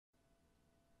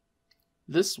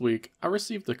This week, I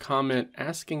received a comment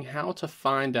asking how to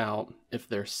find out if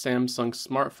their Samsung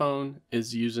smartphone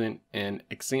is using an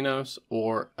Exynos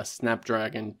or a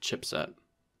Snapdragon chipset.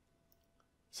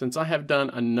 Since I have done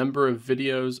a number of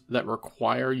videos that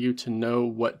require you to know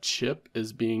what chip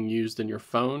is being used in your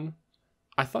phone,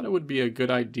 I thought it would be a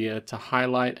good idea to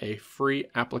highlight a free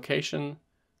application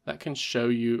that can show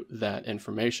you that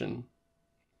information.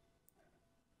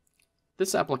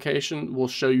 This application will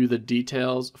show you the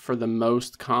details for the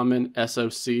most common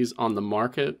SoCs on the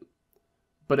market,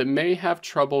 but it may have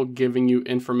trouble giving you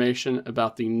information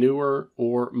about the newer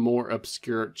or more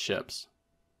obscure chips.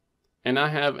 And I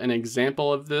have an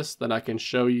example of this that I can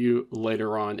show you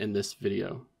later on in this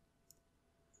video.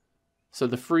 So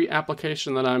the free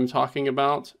application that I'm talking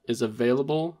about is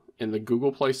available in the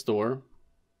Google Play Store,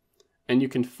 and you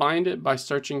can find it by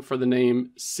searching for the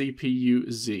name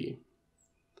CPU-Z.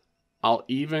 I'll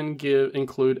even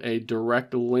include a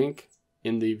direct link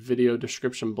in the video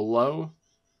description below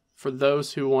for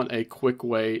those who want a quick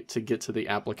way to get to the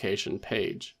application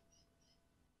page.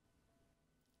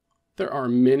 There are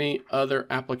many other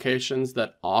applications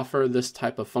that offer this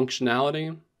type of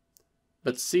functionality,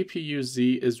 but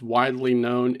CPU-Z is widely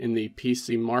known in the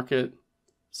PC market,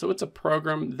 so it's a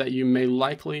program that you may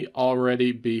likely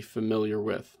already be familiar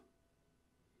with.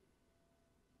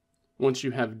 Once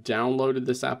you have downloaded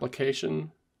this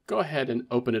application, go ahead and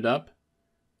open it up,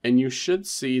 and you should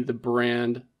see the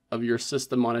brand of your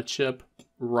system on a chip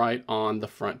right on the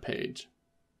front page.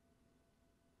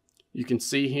 You can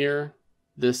see here,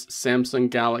 this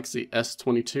Samsung Galaxy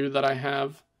S22 that I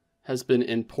have has been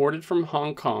imported from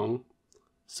Hong Kong,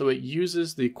 so it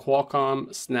uses the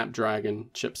Qualcomm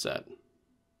Snapdragon chipset.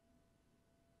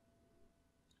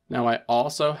 Now I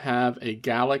also have a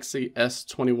Galaxy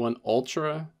S21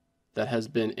 Ultra that has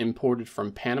been imported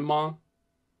from Panama,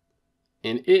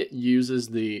 and it uses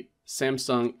the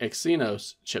Samsung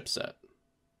Exynos chipset.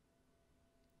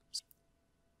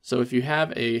 So if you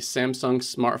have a Samsung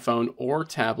smartphone or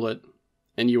tablet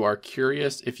and you are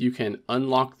curious if you can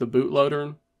unlock the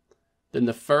bootloader, then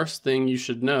the first thing you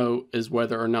should know is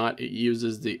whether or not it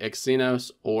uses the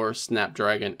Exynos or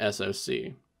Snapdragon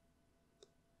SoC.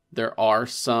 There are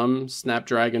some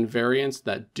Snapdragon variants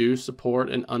that do support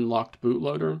an unlocked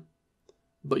bootloader,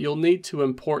 but you'll need to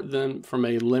import them from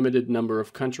a limited number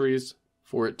of countries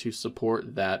for it to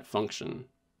support that function.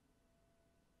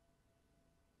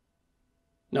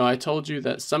 Now, I told you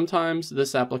that sometimes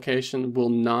this application will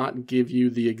not give you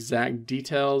the exact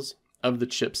details of the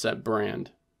chipset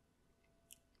brand.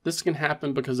 This can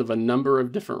happen because of a number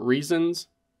of different reasons,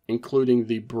 including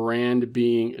the brand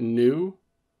being new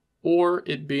or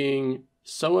it being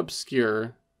so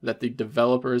obscure that the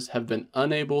developers have been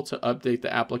unable to update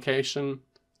the application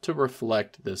to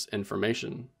reflect this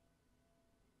information.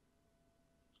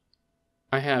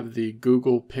 I have the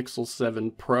Google Pixel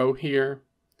 7 Pro here,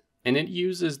 and it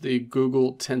uses the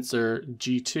Google Tensor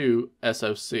G2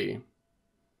 SoC.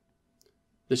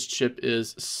 This chip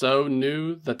is so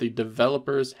new that the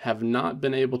developers have not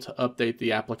been able to update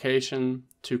the application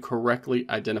to correctly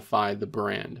identify the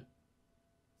brand.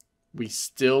 We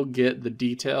still get the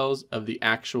details of the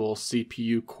actual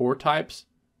CPU core types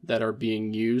that are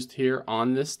being used here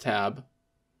on this tab,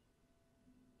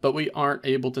 but we aren't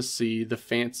able to see the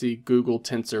fancy Google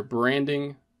Tensor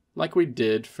branding like we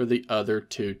did for the other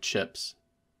two chips.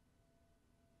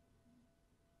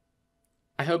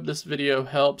 I hope this video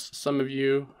helps some of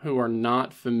you who are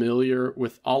not familiar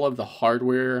with all of the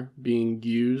hardware being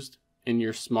used in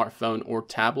your smartphone or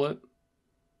tablet.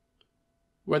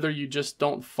 Whether you just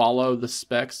don't follow the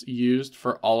specs used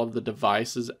for all of the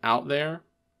devices out there,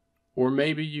 or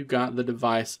maybe you got the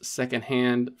device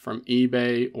secondhand from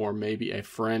eBay or maybe a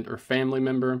friend or family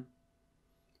member,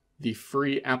 the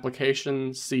free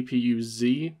application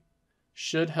CPU-Z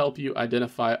should help you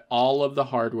identify all of the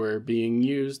hardware being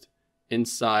used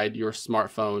inside your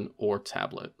smartphone or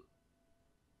tablet.